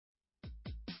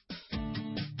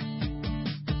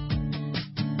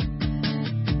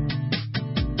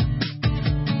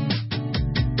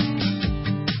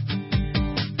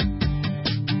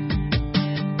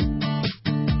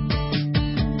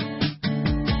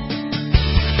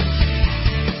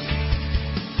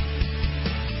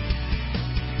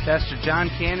Pastor Jon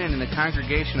Cannon and the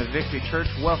congregation of Victory Church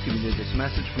welcome you to this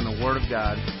message from the Word of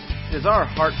God. It is our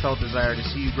heartfelt desire to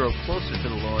see you grow closer to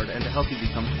the Lord and to help you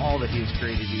become all that He has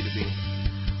created you to be.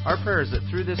 Our prayer is that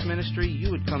through this ministry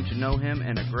you would come to know Him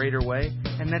in a greater way,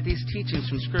 and that these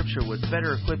teachings from Scripture would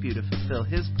better equip you to fulfill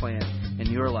His plan in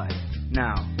your life.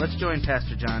 Now, let's join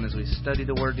Pastor Jon as we study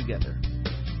the Word together.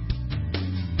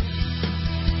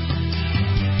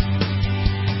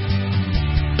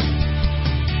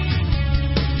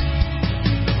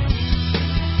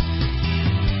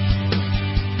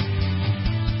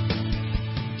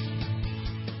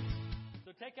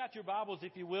 Your Bibles,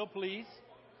 if you will, please.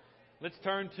 Let's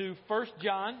turn to 1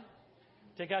 John.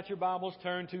 Take out your Bibles,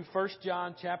 turn to 1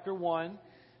 John chapter 1.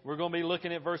 We're going to be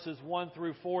looking at verses 1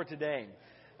 through 4 today.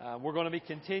 We're going to be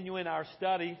continuing our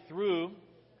study through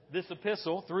this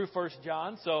epistle, through 1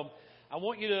 John. So I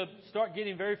want you to start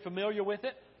getting very familiar with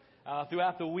it.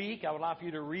 Throughout the week, I would like for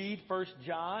you to read 1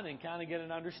 John and kind of get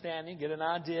an understanding, get an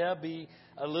idea, be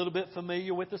a little bit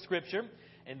familiar with the Scripture.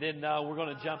 And then we're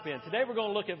going to jump in. Today we're going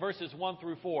to look at verses 1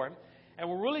 through 4. And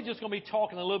we're really just going to be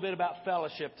talking a little bit about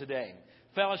fellowship today.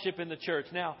 Fellowship in the church.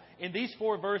 Now, in these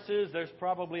 4 verses, there's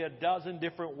probably a dozen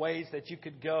different ways that you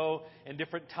could go and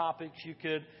different topics you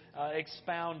could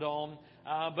expound on.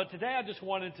 But today I just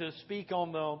wanted to speak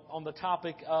on the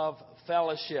topic of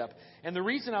fellowship. And the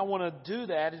reason I want to do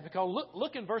that is because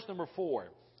look in verse number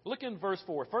 4. Look in verse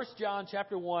 4. 1 John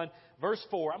chapter 1, verse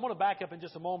 4. I'm going to back up in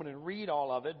just a moment and read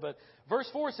all of it. But verse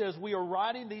 4 says, "We are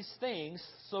writing these things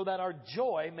so that our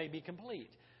joy may be complete."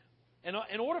 And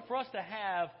in order for us to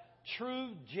have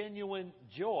true, genuine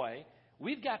joy,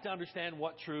 we've got to understand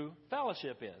what true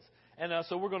fellowship is. And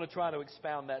so we're going to try to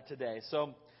expound that today.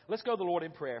 So let's go to the Lord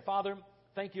in prayer. Father,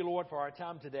 thank you, Lord, for our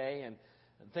time today. And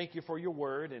thank you for your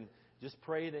word. And just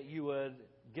pray that you would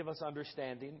give us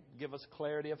understanding, give us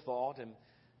clarity of thought, and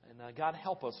God,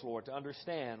 help us, Lord, to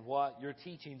understand what your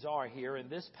teachings are here in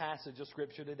this passage of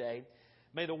Scripture today.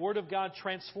 May the Word of God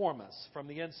transform us from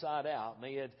the inside out.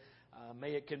 May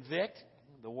it convict.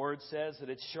 The Word says that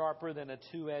it's sharper than a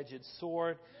two-edged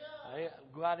sword.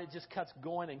 God, it just cuts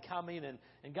going and coming.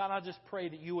 And God, I just pray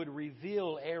that you would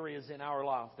reveal areas in our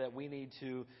life that we need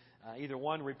to either,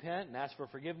 one, repent and ask for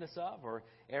forgiveness of, or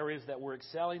areas that we're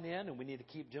excelling in and we need to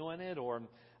keep doing it, or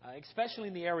especially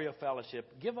in the area of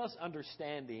fellowship, give us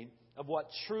understanding of what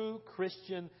true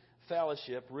Christian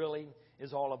fellowship really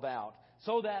is all about,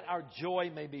 so that our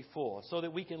joy may be full, so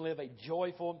that we can live a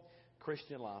joyful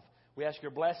Christian life. We ask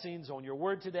your blessings on your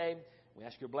word today. We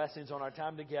ask your blessings on our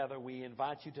time together. We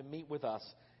invite you to meet with us.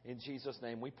 In Jesus'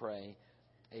 name we pray.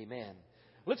 Amen.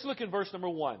 Let's look in verse number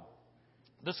 1.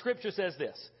 The Scripture says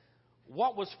this: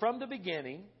 "What was from the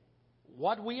beginning,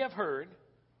 what we have heard,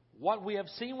 what we have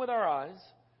seen with our eyes,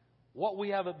 what we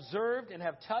have observed and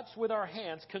have touched with our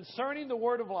hands concerning the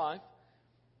word of life,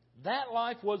 that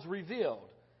life was revealed.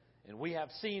 And we have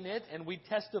seen it, and we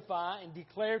testify and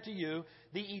declare to you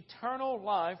the eternal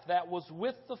life that was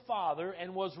with the Father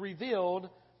and was revealed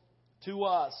to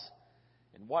us.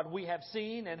 And what we have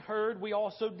seen and heard, we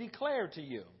also declare to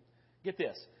you." Get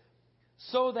this: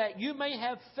 "so that you may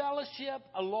have fellowship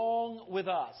along with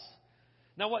us."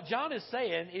 Now, what John is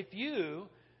saying, if you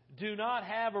do not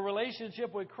have a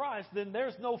relationship with Christ, then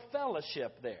there's no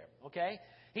fellowship there, okay?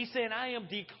 He's saying, I am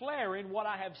declaring what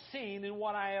I have seen and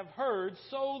what I have heard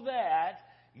so that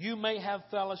you may have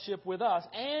fellowship with us.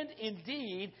 And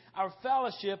indeed, our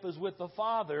fellowship is with the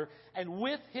Father and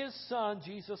with His Son,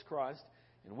 Jesus Christ.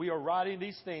 And we are writing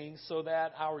these things so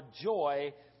that our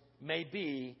joy may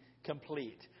be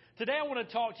complete. Today I want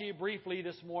to talk to you briefly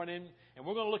this morning, and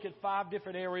we're going to look at 5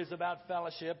 different areas about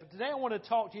fellowship. But today I want to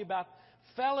talk to you about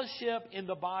fellowship in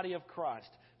the body of Christ,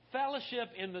 fellowship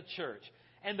in the church.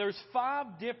 And there's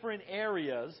 5 different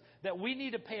areas that we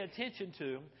need to pay attention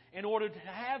to in order to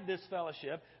have this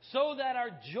fellowship so that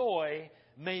our joy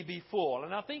may be full.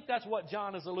 And I think that's what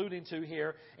John is alluding to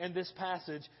here in this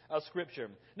passage of Scripture.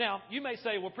 Now, you may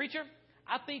say, well, preacher,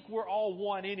 I think we're all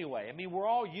one anyway. I mean, we're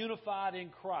all unified in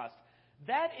Christ.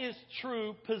 That is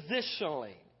true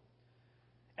positionally.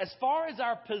 As far as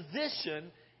our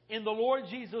position in the Lord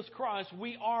Jesus Christ,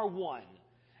 we are one.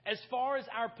 As far as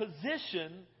our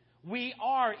position, we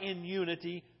are in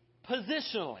unity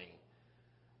positionally,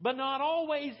 but not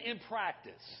always in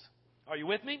practice. Are you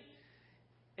with me?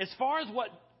 As far as what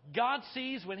God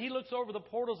sees when He looks over the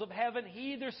portals of heaven,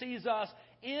 He either sees us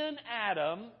in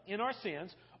Adam, in our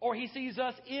sins, or He sees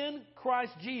us in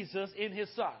Christ Jesus, in His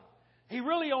Son. He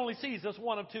really only sees us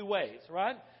one of 2 ways,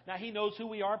 right? Now, He knows who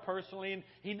we are personally, and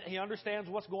He understands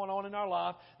what's going on in our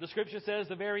life. The Scripture says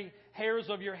the very hairs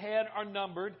of your head are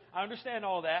numbered. I understand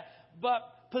all that.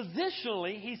 But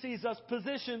positionally, He sees us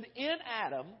positioned in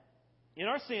Adam, in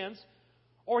our sins,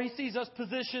 or He sees us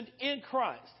positioned in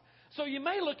Christ. So you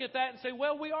may look at that and say,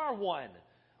 well, we are one.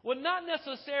 Well, not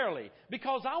necessarily,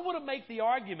 because I want to make the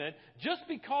argument, just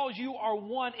because you are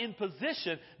one in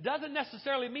position doesn't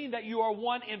necessarily mean that you are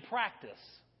one in practice.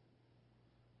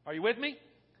 Are you with me?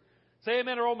 Say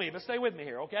amen or oh me, but stay with me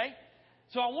here, okay?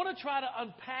 So I want to try to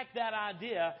unpack that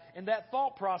idea and that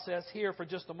thought process here for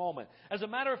just a moment. As a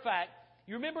matter of fact,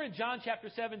 you remember in John chapter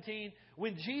 17,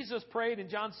 when Jesus prayed in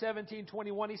John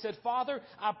 17:21, He said, Father,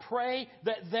 I pray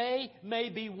that they may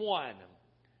be one.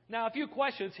 Now, a few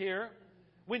questions here.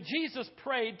 When Jesus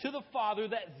prayed to the Father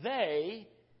that they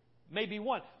may be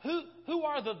one, who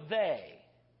are the they?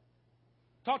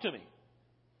 Talk to me.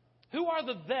 Who are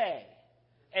the they?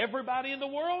 Everybody in the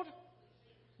world?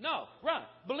 No, right.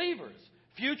 Believers.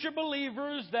 Future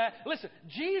believers that, listen,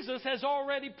 Jesus has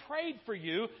already prayed for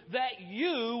you that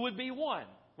you would be one,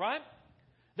 right?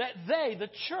 That they, the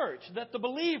church, that the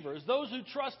believers, those who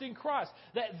trust in Christ,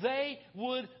 that they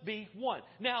would be one.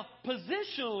 Now,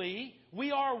 positionally,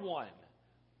 we are one.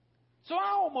 So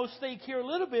I almost think here a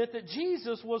little bit that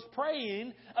Jesus was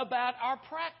praying about our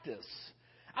practice.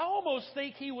 I almost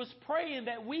think He was praying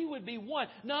that we would be one,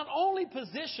 not only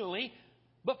positionally,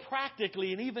 but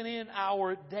practically and even in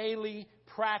our daily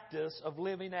practice of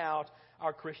living out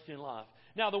our Christian life.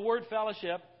 Now, the word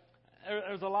fellowship,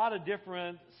 there's a lot of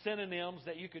different synonyms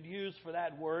that you could use for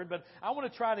that word, but I want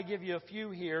to try to give you a few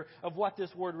here of what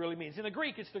this word really means. In the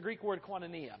Greek, it's the Greek word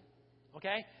koinonia.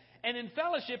 Okay? And in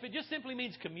fellowship, it just simply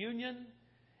means communion.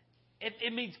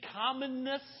 It means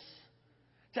commonness.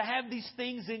 To have these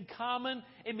things in common.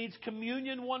 It means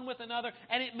communion one with another.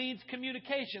 And it means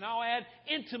communication. I'll add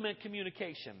intimate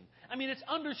communication. I mean, it's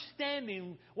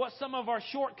understanding what some of our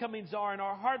shortcomings are and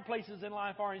our hard places in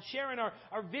life are, and sharing our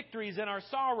victories and our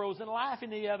sorrows, and laughing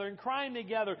together and crying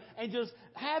together, and just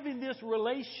having this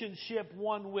relationship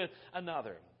one with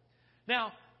another.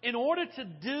 Now, in order to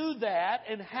do that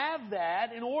and have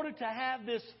that, in order to have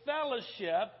this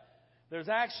fellowship, there's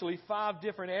actually 5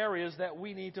 different areas that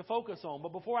we need to focus on.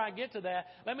 But before I get to that,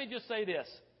 let me just say this.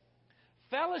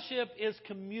 Fellowship is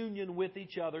communion with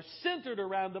each other, centered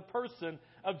around the person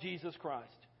of Jesus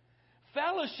Christ.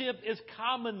 Fellowship is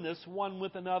commonness one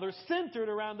with another, centered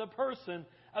around the person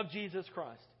of Jesus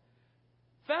Christ.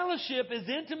 Fellowship is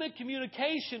intimate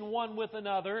communication one with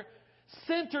another,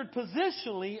 centered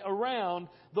positionally around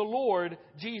the Lord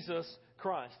Jesus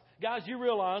Christ. Guys, you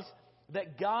realize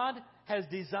that God has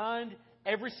designed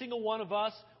every single one of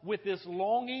us with this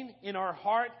longing in our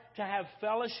heart to have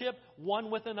fellowship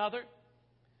one with another?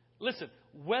 Listen,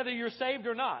 whether you're saved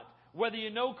or not, whether you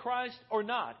know Christ or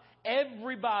not,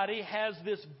 everybody has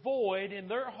this void in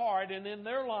their heart and in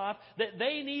their life that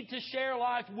they need to share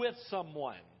life with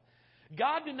someone.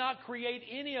 God did not create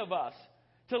any of us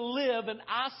to live an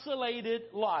isolated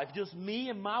life, just me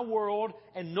and my world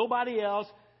and nobody else.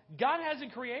 God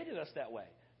hasn't created us that way.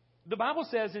 The Bible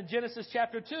says in Genesis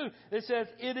chapter 2, it says,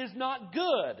 it is not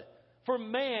good for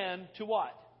man to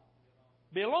what?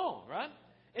 Be alone, right?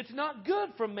 It's not good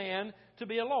for man to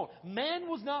be alone. Man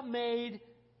was not made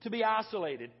to be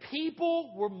isolated.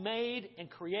 People were made and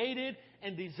created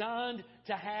and designed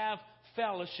to have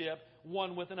fellowship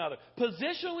one with another.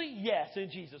 Positionally, yes, in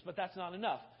Jesus, but that's not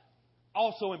enough.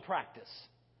 Also in practice,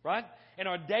 right? In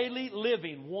our daily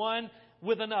living, one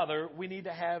with another, we need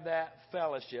to have that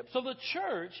fellowship. So the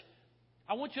church,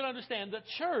 I want you to understand, the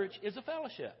church is a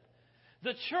fellowship.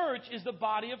 The church is the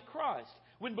body of Christ.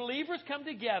 When believers come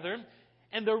together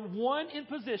and they're one in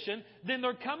position, then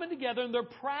they're coming together and they're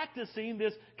practicing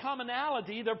this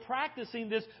commonality. They're practicing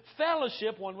this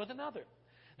fellowship one with another.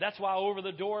 That's why over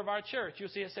the door of our church, you'll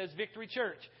see it says Victory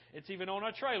Church. It's even on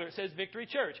our trailer. It says Victory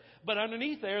Church. But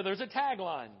underneath there's a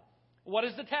tagline. What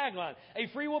is the tagline?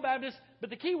 A Free Will Baptist, but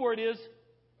the key word is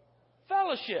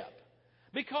fellowship.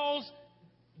 Because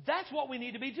that's what we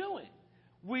need to be doing.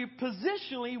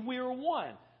 Positionally, we're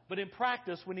one. But in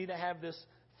practice, we need to have this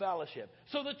fellowship.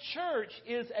 So the church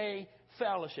is a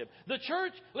fellowship. The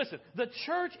church, listen, the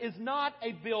church is not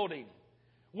a building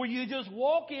where you just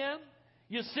walk in,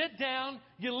 you sit down,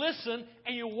 you listen,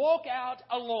 and you walk out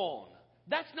alone.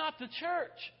 That's not the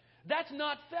church. That's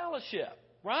not fellowship,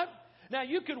 right? Now,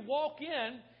 you could walk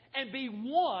in and be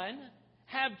one,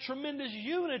 have tremendous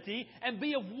unity, and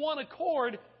be of one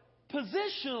accord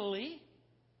positionally,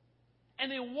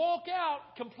 and then walk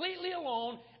out completely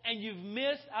alone, and you've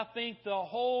missed, I think,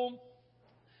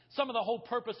 some of the whole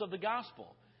purpose of the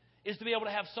gospel is to be able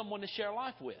to have someone to share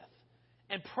life with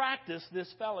and practice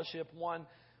this fellowship one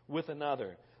with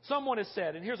another. Someone has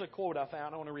said, and here's a quote I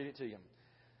found, I want to read it to you.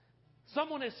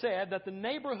 Someone has said that the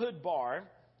neighborhood bar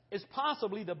is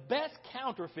possibly the best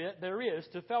counterfeit there is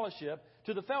to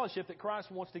the fellowship that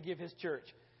Christ wants to give His church.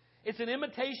 It's an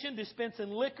imitation dispensing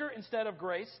liquor instead of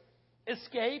grace,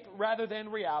 escape rather than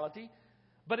reality,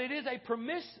 but it is a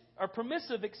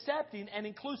permissive, accepting, and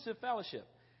inclusive fellowship.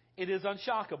 It is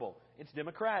unshockable. It's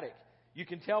democratic. You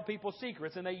can tell people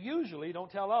secrets, and they usually don't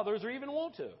tell others or even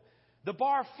want to. The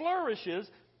bar flourishes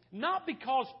not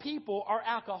because people are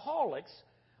alcoholics,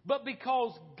 but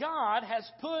because God has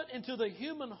put into the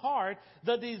human heart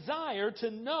the desire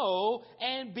to know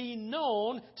and be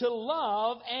known, to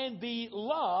love and be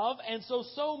loved. And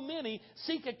so many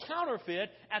seek a counterfeit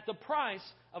at the price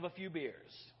of a few beers.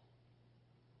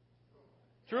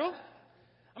 True?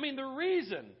 I mean, the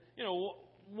reason,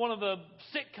 one of the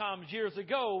sitcoms years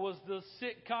ago was the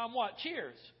sitcom,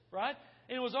 Cheers, right?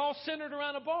 And it was all centered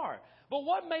around a bar. But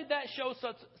what made that show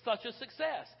such a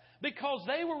success? Because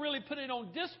they were really putting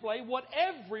on display what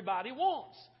everybody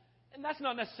wants. And that's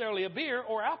not necessarily a beer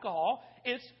or alcohol.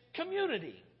 It's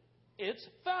community. It's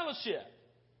fellowship.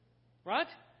 Right?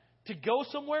 To go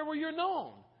somewhere where you're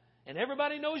known. And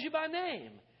everybody knows you by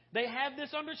name. They have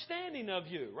this understanding of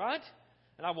you. Right?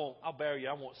 And I'll bear you.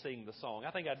 I won't sing the song.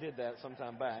 I think I did that some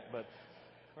time back. But,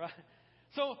 right?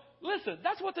 So, listen.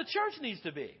 That's what the church needs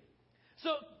to be.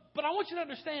 But I want you to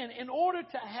understand, in order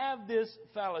to have this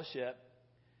fellowship,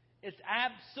 it's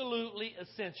absolutely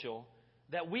essential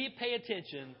that we pay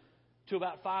attention to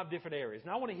about 5 different areas.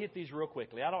 Now, I want to hit these real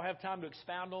quickly. I don't have time to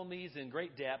expound on these in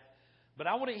great depth, but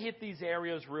I want to hit these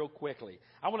areas real quickly.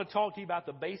 I want to talk to you about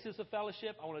the basis of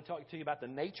fellowship. I want to talk to you about the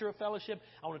nature of fellowship.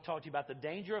 I want to talk to you about the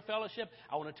danger of fellowship.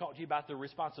 I want to talk to you about the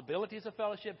responsibilities of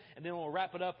fellowship. And then I want to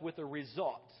wrap it up with the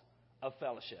results of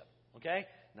fellowship. Okay?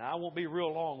 Now, I won't be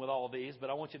real long with all of these, but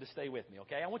I want you to stay with me,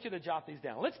 okay? I want you to jot these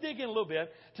down. Let's dig in a little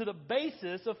bit to the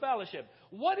basis of fellowship.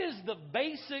 What is the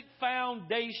basic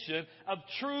foundation of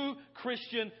true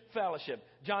Christian fellowship?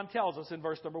 John tells us in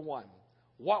verse number 1.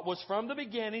 What was from the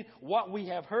beginning, what we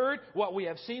have heard, what we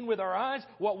have seen with our eyes,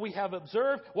 what we have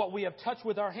observed, what we have touched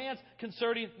with our hands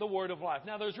concerning the word of life.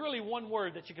 Now, there's really one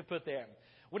word that you can put there.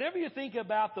 Whenever you think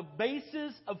about the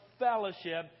basis of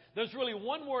fellowship, there's really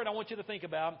one word I want you to think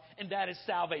about, and that is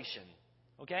salvation.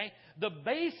 Okay? The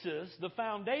basis, the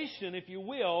foundation, if you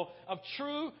will, of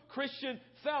true Christian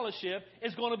fellowship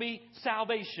is going to be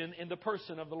salvation in the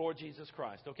person of the Lord Jesus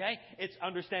Christ. Okay? It's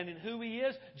understanding who He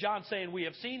is. John saying we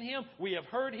have seen Him, we have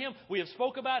heard Him, we have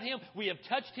spoke about Him, we have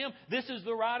touched Him. This is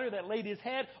the writer that laid his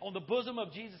head on the bosom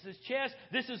of Jesus' chest.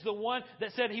 This is the one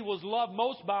that said He was loved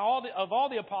most by all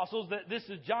the apostles. That this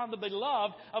is John, the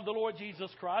beloved of the Lord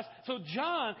Jesus Christ. So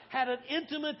John had an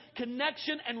intimate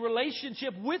connection and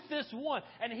relationship with this one.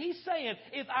 And he's saying,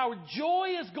 if our joy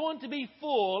is going to be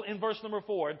full, in verse number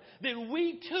 4, then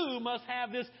we too must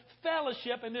have this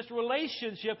fellowship and this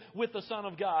relationship with the Son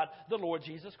of God, the Lord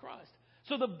Jesus Christ.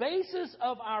 So the basis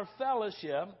of our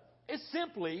fellowship is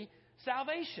simply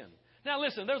salvation. Now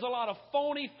listen, there's a lot of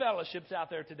phony fellowships out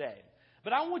there today.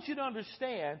 But I want you to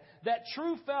understand that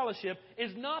true fellowship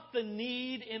is not the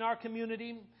need in our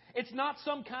community. It's not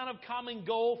some kind of common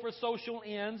goal for social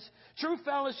ends. True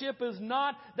fellowship is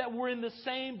not that we're in the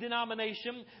same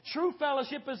denomination. True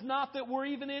fellowship is not that we're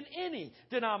even in any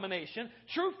denomination.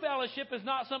 True fellowship is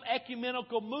not some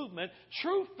ecumenical movement.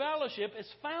 True fellowship is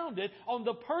founded on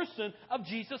the person of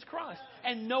Jesus Christ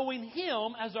and knowing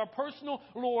Him as our personal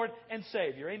Lord and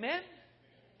Savior. Amen?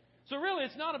 So really,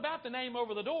 it's not about the name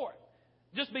over the door.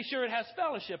 Just be sure it has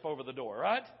fellowship over the door,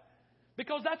 right?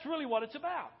 Because that's really what it's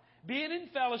about. Being in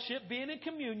fellowship, being in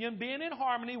communion, being in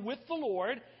harmony with the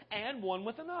Lord and one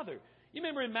with another. You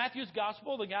remember in Matthew's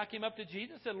Gospel, the guy came up to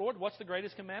Jesus and said, Lord, what's the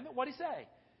greatest commandment? What did He say?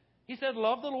 He said,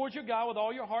 love the Lord your God with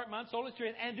all your heart, mind, soul, and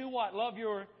strength. And do what? Love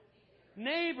your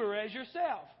neighbor as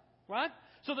yourself. Right?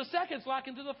 So the second's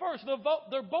likened to the first.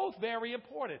 They're both very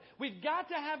important. We've got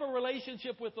to have a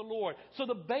relationship with the Lord. So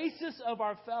the basis of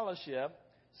our fellowship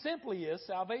simply is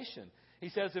salvation. He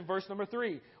says in verse number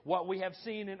 3, what we have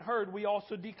seen and heard, we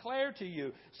also declare to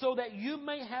you, so that you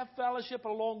may have fellowship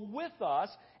along with us.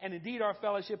 And indeed, our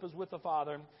fellowship is with the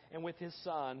Father and with His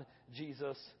Son,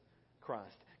 Jesus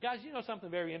Christ. Guys, you know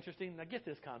something very interesting? Now get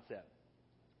this concept.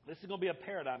 This is going to be a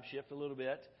paradigm shift a little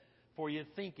bit for you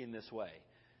thinking this way.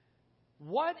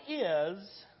 What is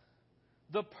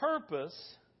the purpose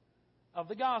of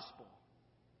the gospel?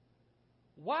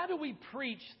 Why do we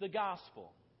preach the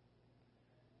gospel?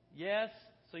 Yes,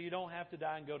 so you don't have to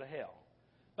die and go to hell.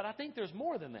 But I think there's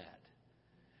more than that.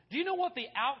 Do you know what the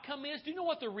outcome is? Do you know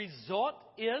what the result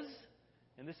is?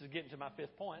 And this is getting to my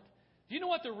 5th point. Do you know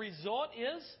what the result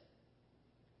is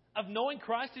of knowing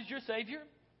Christ as your Savior?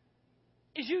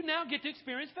 Is you now get to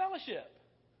experience fellowship.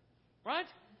 Right?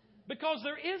 Because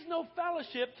there is no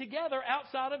fellowship together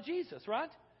outside of Jesus, right?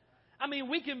 I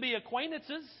mean, we can be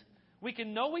acquaintances, we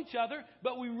can know each other,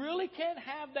 but we really can't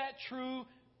have that true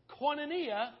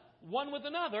koinonia one with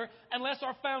another unless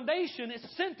our foundation is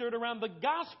centered around the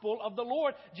gospel of the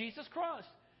Lord Jesus Christ.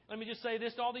 Let me just say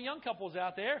this to all the young couples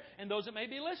out there and those that may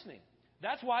be listening.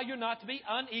 That's why you're not to be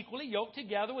unequally yoked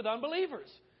together with unbelievers.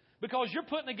 Because you're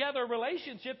putting together a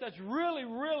relationship that's really,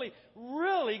 really,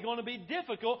 really going to be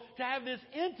difficult to have this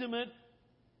intimate,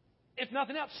 if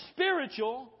nothing else,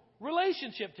 spiritual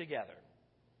relationship together.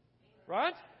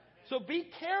 Right? So be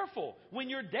careful. When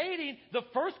you're dating, the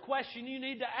first question you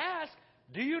need to ask,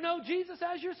 do you know Jesus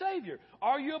as your Savior?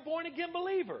 Are you a born-again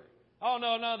believer? Oh,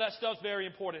 no, that stuff's very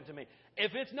important to me.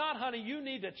 If it's not, honey, you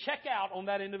need to check out on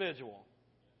that individual.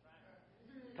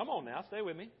 Come on now, stay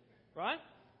with me. Right?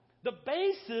 The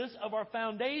basis of our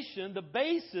foundation, the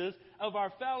basis of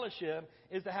our fellowship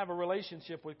is to have a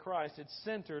relationship with Christ. It's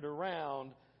centered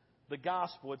around the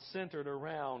gospel. It's centered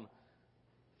around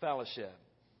fellowship.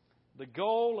 The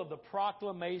goal of the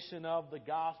proclamation of the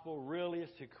gospel really is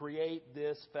to create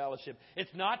this fellowship.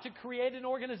 It's not to create an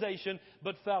organization,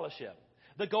 but fellowship.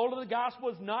 The goal of the gospel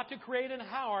is not to create a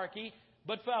hierarchy,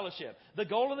 but fellowship. The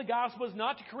goal of the gospel is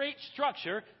not to create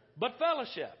structure, but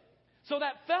fellowship. So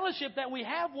that fellowship that we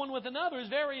have one with another is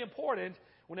very important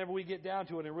whenever we get down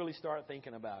to it and really start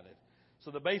thinking about it.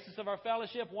 So the basis of our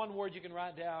fellowship, one word you can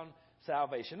write down,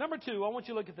 salvation. Number two, I want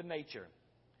you to look at the nature.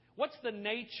 What's the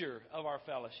nature of our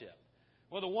fellowship?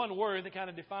 Well, the one word that kind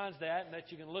of defines that and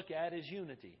that you can look at is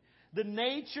unity. The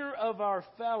nature of our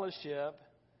fellowship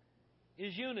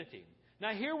is unity.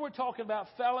 Now here we're talking about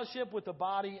fellowship with the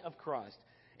body of Christ.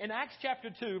 In Acts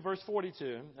chapter 2, verse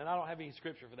 42, and I don't have any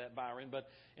scripture for that, Byron, but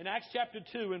in Acts chapter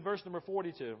 2 and verse number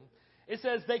 42, it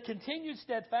says, they continued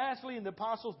steadfastly in the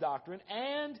apostles' doctrine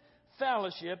and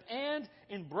fellowship and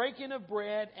in breaking of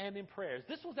bread and in prayers.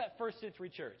 This was that first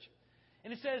century church.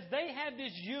 And it says they had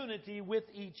this unity with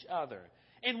each other.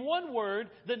 In one word,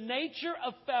 the nature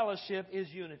of fellowship is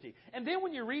unity. And then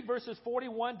when you read verses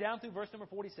 41 down through verse number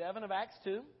 47 of Acts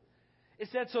 2, it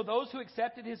said, so those who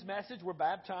accepted his message were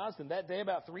baptized, and that day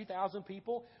about 3,000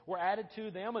 people were added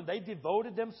to them, and they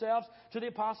devoted themselves to the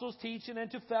apostles' teaching and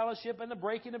to fellowship and the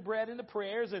breaking of bread and the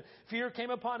prayers, and fear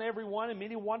came upon everyone, and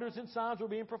many wonders and signs were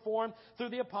being performed through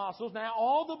the apostles. Now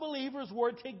all the believers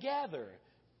were together,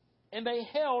 and they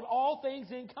held all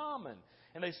things in common.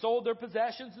 And they sold their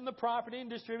possessions and the property and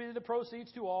distributed the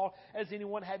proceeds to all as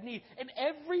anyone had need. And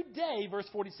every day, verse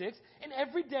 46, and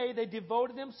every day they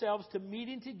devoted themselves to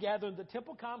meeting together in the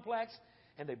temple complex.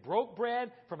 And they broke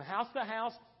bread from house to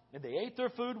house. And they ate their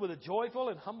food with a joyful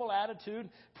and humble attitude,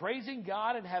 praising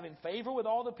God and having favor with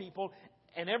all the people.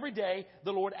 And every day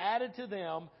the Lord added to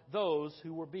them those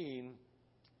who were being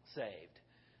saved.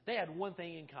 They had one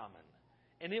thing in common.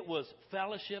 And it was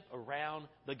fellowship around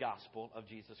the gospel of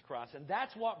Jesus Christ. And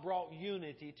that's what brought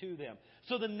unity to them.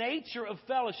 So the nature of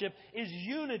fellowship is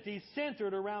unity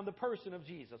centered around the person of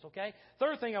Jesus. Okay?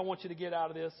 Third thing I want you to get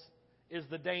out of this is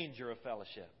the danger of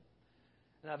fellowship.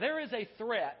 Now, there is a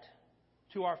threat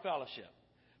to our fellowship.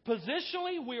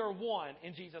 Positionally, we are one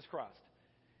in Jesus Christ.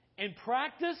 In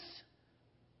practice,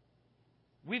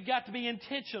 we've got to be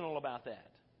intentional about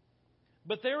that.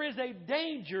 But there is a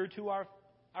danger to our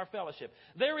fellowship.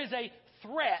 There is a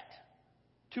threat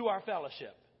to our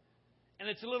fellowship. And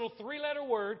it's a little three-letter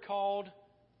word called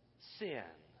sin.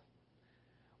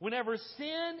 Whenever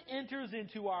sin enters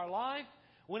into our life,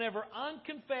 whenever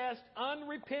unconfessed,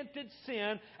 unrepented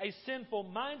sin, a sinful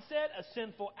mindset, a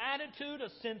sinful attitude, a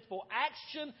sinful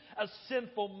action, a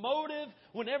sinful motive,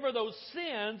 whenever those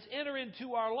sins enter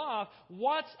into our life,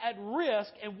 what's at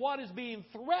risk and what is being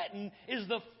threatened is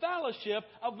the fellowship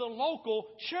of the local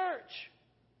church.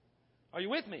 Are you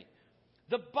with me?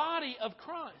 The body of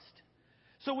Christ.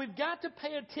 So we've got to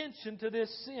pay attention to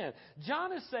this sin.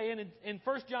 John is saying in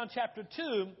 1 John chapter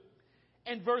 2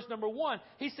 and verse number 1,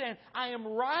 he's saying, I am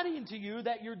writing to you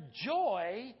that your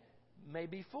joy may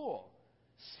be full.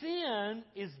 Sin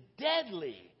is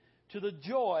deadly to the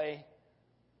joy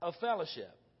of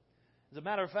fellowship. As a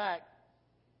matter of fact,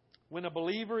 when a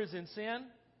believer is in sin,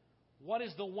 what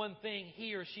is the one thing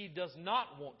he or she does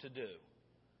not want to do?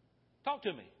 Talk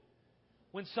to me.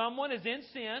 When someone is in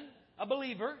sin, a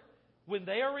believer, when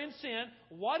they are in sin,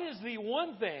 what is the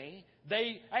one thing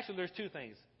actually there's two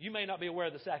things. You may not be aware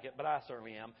of the second, but I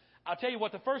certainly am. I'll tell you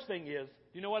what the first thing is.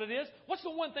 You know what it is? What's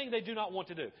the one thing they do not want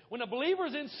to do? When a believer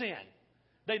is in sin,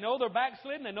 they know they're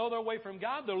backslidden, they know they're away from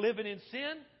God, they're living in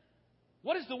sin.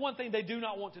 What is the one thing they do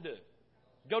not want to do?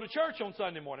 Go to church on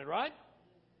Sunday morning, right?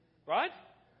 Right?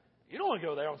 You don't want to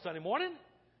go there on Sunday morning.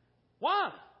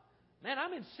 Why? Man,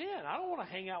 I'm in sin. I don't want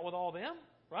to hang out with all them,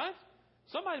 right?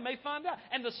 Somebody may find out.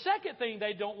 And the second thing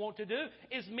they don't want to do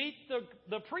is meet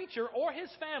the preacher or his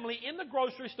family in the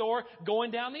grocery store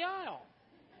going down the aisle.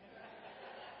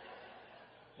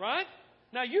 Right?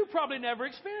 Now, you probably never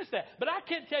experienced that. But I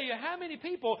can't tell you how many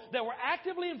people that were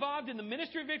actively involved in the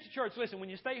ministry of Victory Church. Listen, when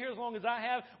you stay here as long as I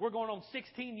have, we're going on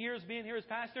 16 years being here as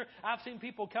pastor. I've seen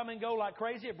people come and go like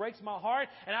crazy. It breaks my heart.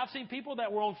 And I've seen people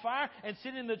that were on fire and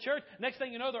sitting in the church. Next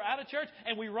thing you know, they're out of church.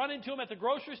 And we run into them at the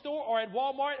grocery store or at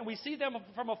Walmart. And we see them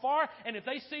from afar. And if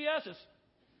they see us, it's...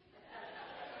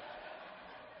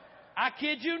 I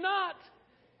kid you not.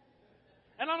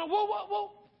 And I'm like,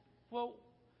 whoa.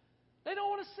 They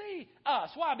don't want to see us.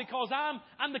 Why? Because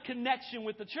I'm the connection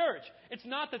with the church. It's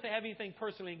not that they have anything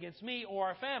personally against me or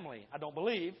our family. I don't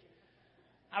believe.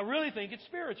 I really think it's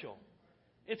spiritual.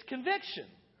 It's conviction,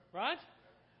 right?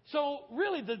 So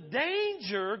really the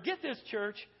danger, get this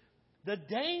church, the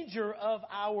danger of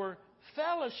our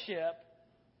fellowship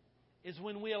is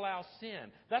when we allow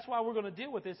sin. That's why we're going to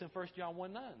deal with this in 1 John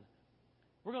 1:9.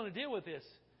 We're going to deal with this.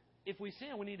 If we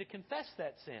sin, we need to confess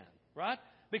that sin, right?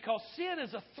 Because sin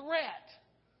is a threat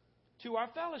to our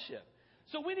fellowship.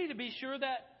 So we need to be sure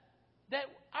that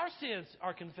our sins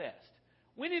are confessed.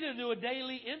 We need to do a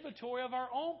daily inventory of our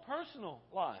own personal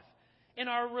life. In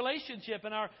our relationship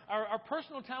and our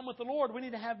personal time with the Lord, we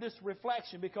need to have this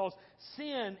reflection because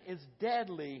sin is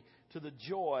deadly to the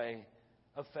joy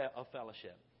of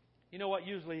fellowship. You know what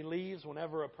usually leaves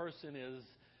whenever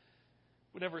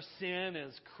sin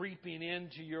is creeping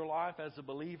into your life as a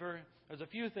believer? There's a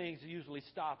few things that usually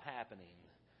stop happening.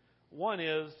 One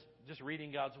is just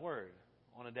reading God's Word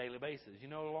on a daily basis. You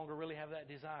no longer really have that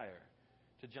desire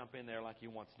to jump in there like you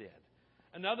once did.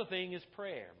 Another thing is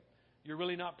prayer. You're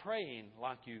really not praying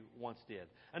like you once did.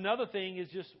 Another thing is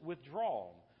just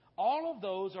withdrawal. All of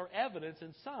those are evidence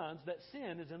and signs that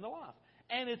sin is in the life.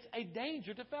 And it's a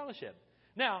danger to fellowship.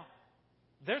 Now,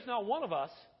 there's not one of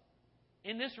us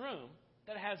in this room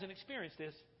that hasn't experienced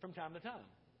this from time to time.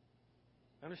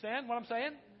 Understand what I'm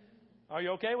saying? Are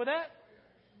you okay with that?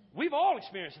 We've all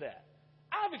experienced that.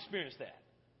 I've experienced that.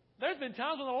 There's been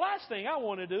times when the last thing I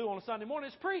want to do on a Sunday morning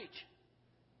is preach.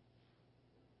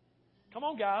 Come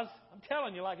on, guys. I'm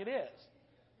telling you like it is.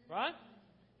 Right?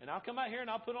 And I'll come out here and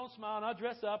I'll put on a smile and I'll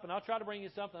dress up and I'll try to bring you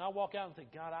something. I'll walk out and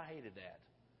think, God, I hated that.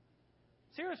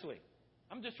 Seriously.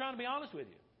 I'm just trying to be honest with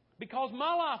you. Because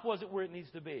my life wasn't where it needs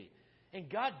to be. And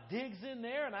God digs in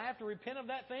there and I have to repent of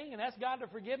that thing and ask God to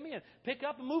forgive me and pick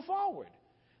up and move forward.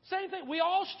 Same thing. We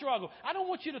all struggle. I don't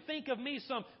want you to think of me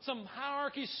some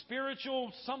hierarchy,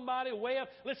 spiritual, somebody way up.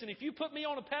 Listen, if you put me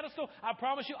on a pedestal, I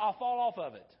promise you I'll fall off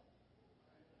of it.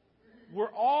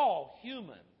 We're all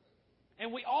human.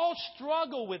 And we all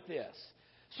struggle with this.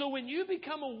 So when you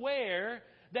become aware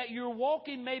that you're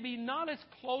walking maybe not as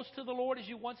close to the Lord as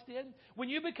you once did, when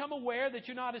you become aware that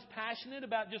you're not as passionate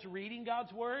about just reading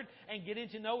God's Word and getting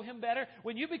to know Him better,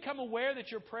 when you become aware that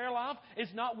your prayer life is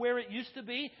not where it used to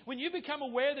be, when you become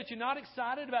aware that you're not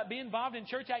excited about being involved in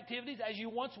church activities as you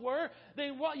once were,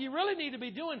 then what you really need to be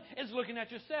doing is looking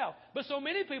at yourself. But so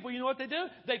many people, you know what they do?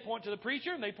 They point to the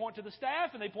preacher and they point to the staff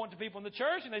and they point to people in the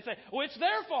church and they say, well, it's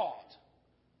their fault.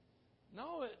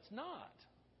 No, it's not.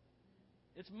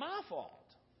 It's my fault.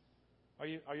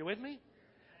 Are you with me?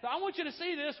 So I want you to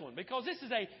see this one because this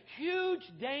is a huge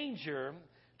danger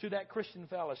to that Christian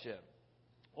fellowship.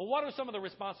 Well, what are some of the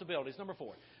responsibilities? Number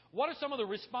 4. What are some of the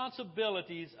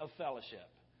responsibilities of fellowship?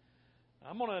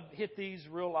 I'm going to hit these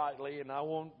real lightly and I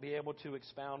won't be able to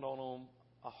expound on them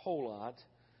a whole lot.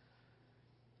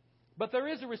 But there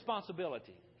is a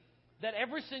responsibility that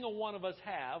every single one of us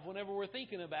have whenever we're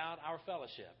thinking about our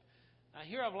fellowship. Now,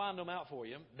 here I've lined them out for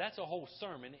you. That's a whole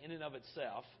sermon in and of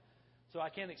itself. So I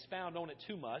can't expound on it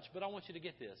too much, but I want you to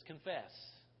get this. Confess.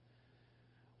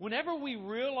 Whenever we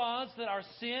realize that our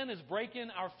sin is breaking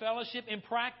our fellowship in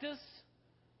practice,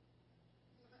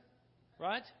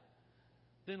 right?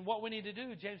 Then what we need to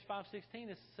do, James 5:16,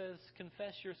 it says,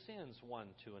 confess your sins one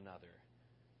to another.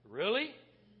 Really?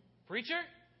 Preacher?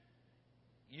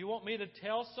 You want me to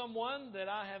tell someone that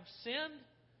I have sinned?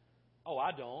 Oh,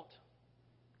 I don't.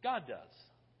 God does.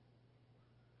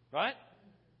 Right?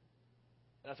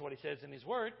 That's what He says in His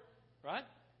Word, right?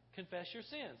 Confess your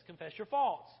sins. Confess your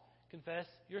faults. Confess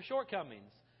your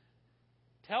shortcomings.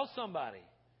 Tell somebody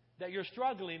that you're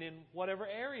struggling in whatever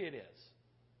area it is.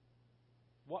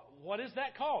 What is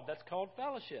that called? That's called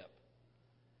fellowship.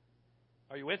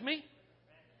 Are you with me?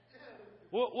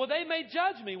 Well, they may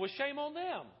judge me. Well, shame on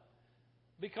them.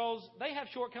 Because they have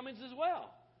shortcomings as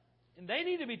well. And they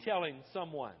need to be telling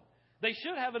someone. They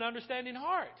should have an understanding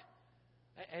heart.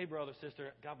 Hey, brother,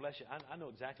 sister, God bless you. I know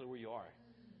exactly where you are.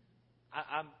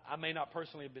 I may not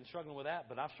personally have been struggling with that,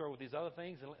 but I've struggled with these other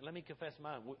things. And let me confess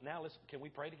mine. Now, can we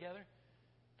pray together?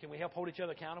 Can we help hold each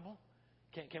other accountable?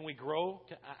 Can we grow?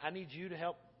 I need you to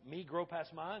help me grow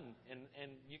past mine, and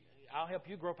I'll help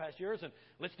you grow past yours, and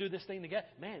let's do this thing together.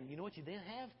 Man, you know what you then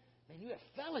have? Man, you have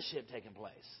fellowship taking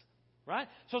place, right?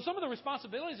 So some of the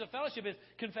responsibilities of fellowship is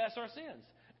confess our sins.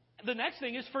 The next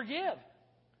thing is forgive.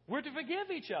 We're to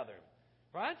forgive each other,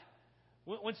 right?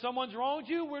 When someone's wronged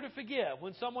you, we're to forgive.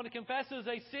 When someone confesses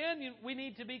a sin, we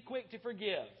need to be quick to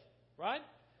forgive, right?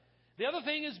 The other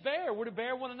thing is bear. We're to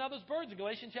bear one another's burdens.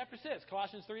 Galatians chapter 6.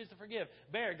 Colossians 3 is to forgive.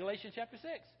 Bear. Galatians chapter 6.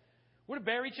 We're to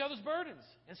bear each other's burdens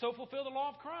and so fulfill the law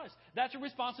of Christ. That's a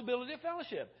responsibility of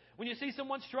fellowship. When you see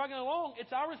someone struggling along,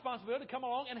 it's our responsibility to come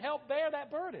along and help bear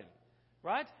that burden,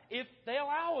 right? If they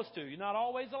allow us to. You're not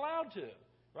always allowed to,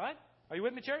 right? Are you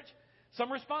with me, church?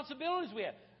 Some responsibilities we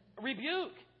have.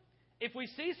 Rebuke. If we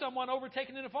see someone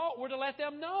overtaken in a fault, we're to let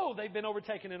them know they've been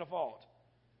overtaken in a fault.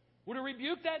 We're to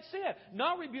rebuke that sin.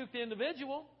 Not rebuke the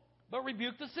individual, but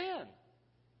rebuke the sin.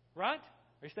 Right?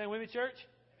 Are you staying with me, church?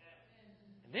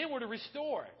 And then we're to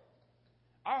restore.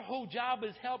 Our whole job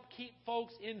is help keep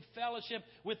folks in fellowship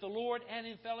with the Lord and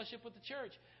in fellowship with the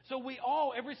church. So we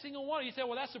all, every single one, you say,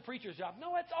 well, that's the preacher's job.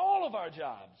 No, it's all of our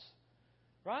jobs.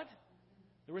 Right?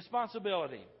 The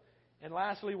responsibility. And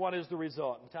lastly, what is the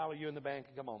result? And Tyler, you in the band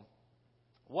can come on.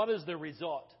 What is the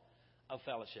result of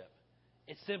fellowship?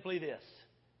 It's simply this.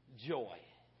 Joy.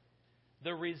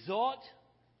 The result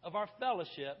of our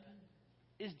fellowship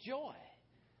is joy.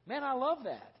 Man, I love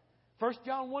that. 1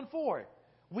 John 1:4.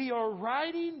 We are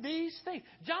writing these things.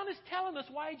 John is telling us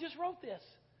why he just wrote this.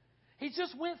 He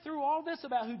just went through all this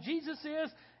about who Jesus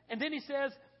is. And then he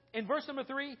says in verse number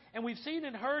 3, and we've seen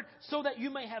and heard so that you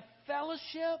may have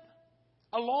fellowship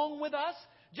along with us.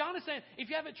 John is saying, if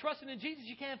you haven't trusted in Jesus,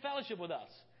 you can't fellowship with us.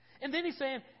 And then he's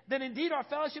saying that indeed our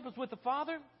fellowship is with the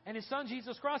Father and His Son,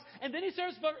 Jesus Christ. And then he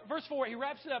says, verse 4, he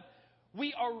wraps it up.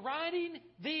 We are writing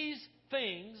these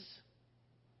things.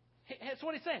 That's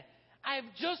what he's saying. I have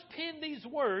just penned these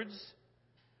words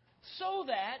so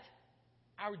that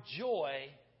our joy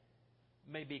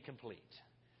may be complete.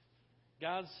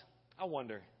 Guys, I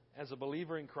wonder, as a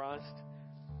believer in Christ,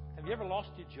 have you ever lost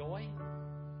your joy?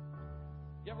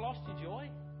 You ever lost your joy?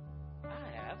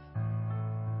 I have.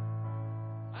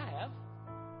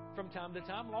 From time to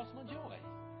time, lost my joy.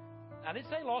 I didn't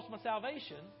say lost my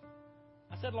salvation.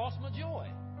 I said lost my joy.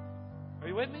 Are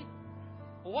you with me?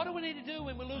 Well, what do we need to do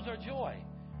when we lose our joy?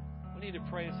 We need to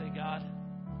pray and say, God,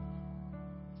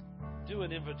 do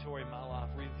an inventory in my life.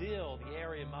 Reveal the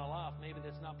area in my life maybe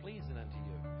that's not pleasing unto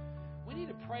you. We need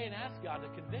to pray and ask God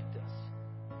to convict us.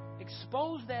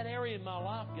 Expose that area in my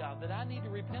life, God, that I need to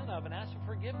repent of and ask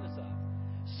for forgiveness of,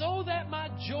 so that my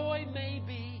joy may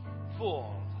be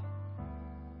full.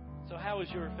 So how is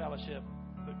your fellowship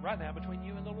right now between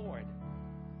you and the Lord?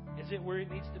 Is it where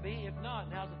it needs to be? If not,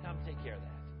 now's the time to take care of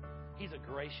that. He's a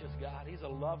gracious God. He's a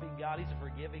loving God. He's a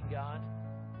forgiving God.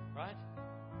 Right?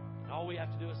 And all we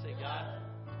have to do is say, God,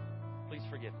 please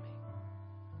forgive me.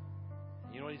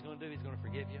 And you know what He's going to do? He's going to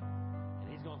forgive you.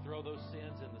 And He's going to throw those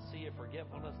sins in the sea of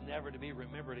forgetfulness, never to be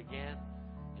remembered again.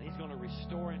 And He's going to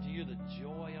restore into you the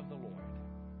joy of the Lord.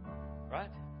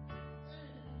 Right?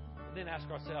 And then ask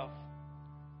ourselves,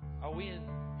 are we in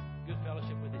good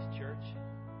fellowship with His church?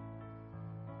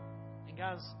 And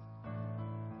guys,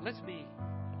 let's be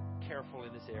careful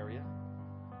in this area.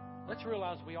 Let's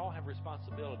realize we all have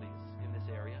responsibilities in this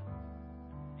area.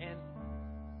 And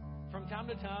from time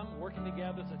to time, working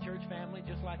together as a church family,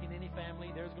 just like in any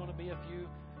family, there's going to be a few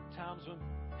times when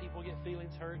people get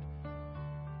feelings hurt.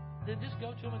 Then just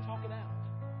go to them and talk it out,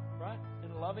 right?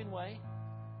 In a loving way.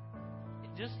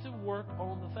 Just to work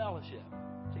on the fellowship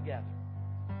together.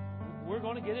 We're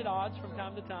going to get at odds from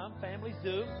time to time. Families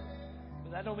do.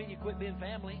 But that don't mean you quit being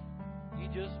family. You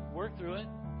just work through it.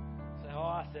 Say, oh,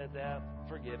 I said that.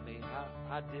 Forgive me.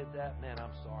 I did that. Man,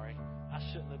 I'm sorry. I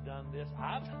shouldn't have done this.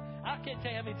 I can't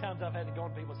tell you how many times I've had to go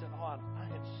to people and say, oh, I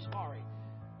am sorry.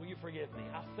 Will you forgive me?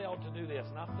 I failed to do this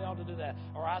and I failed to do that.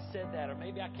 Or I said that. Or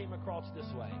maybe I came across this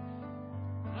way.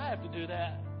 I have to do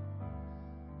that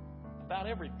about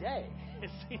every day, it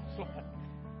seems like.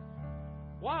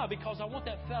 Why? Because I want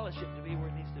that fellowship to be where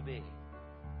it needs to be.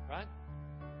 Right?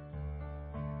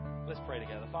 Let's pray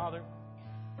together. Father,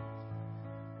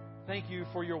 thank you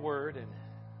for your word, and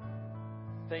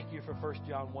thank you for 1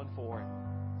 John 1:4,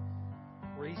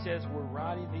 where he says we're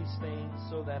writing these things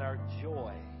so that our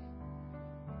joy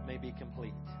may be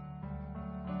complete.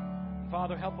 And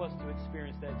Father, help us to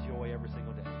experience that joy every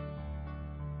single day.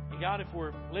 And God, if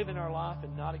we're living our life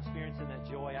and not experiencing that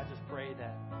joy, I just pray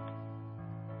that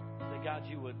God,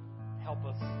 you would help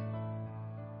us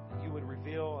that you would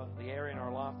reveal the area in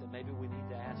our life that maybe we need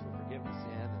to ask for forgiveness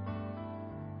in.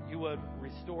 And you would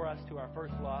restore us to our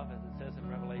first love, as it says in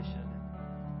Revelation.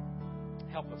 And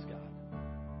help us, God.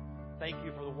 Thank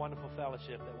you for the wonderful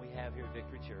fellowship that we have here at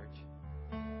Victory Church.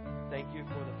 Thank you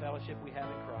for the fellowship we have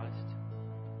in Christ.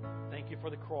 Thank you for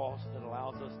the cross that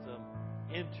allows us to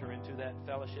enter into that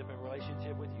fellowship and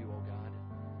relationship with you, oh God.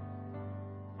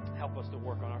 Help us to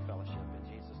work on our fellowship. In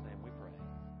Jesus' name we pray.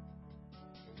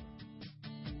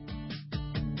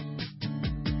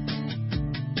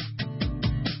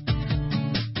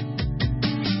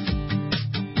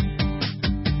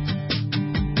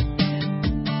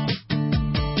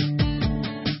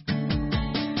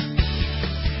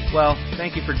 Well,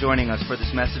 thank you for joining us for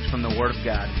this message from the Word of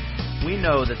God. We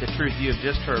know that the truth you have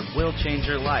just heard will change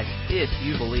your life if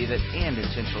you believe it and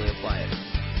intentionally apply it.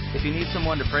 If you need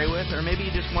someone to pray with, or maybe you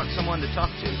just want someone to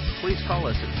talk to, please call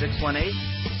us at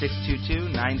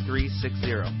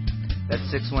 618-622-9360. That's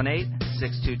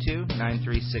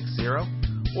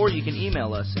 618-622-9360. Or you can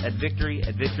email us at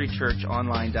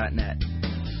victory@victorychurchonline.net.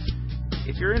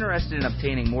 If you're interested in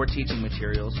obtaining more teaching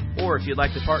materials, or if you'd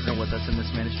like to partner with us in this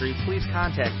ministry, please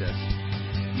contact us.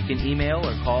 You can email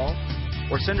or call,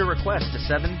 or send a request to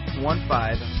 715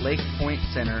 Lake Point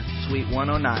Center, Suite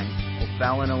 109,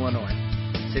 O'Fallon, Illinois,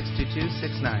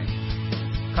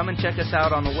 62269. Come and check us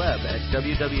out on the web at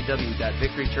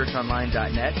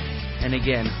www.victorychurchonline.net. And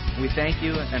again, we thank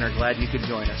you and are glad you could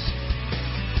join us.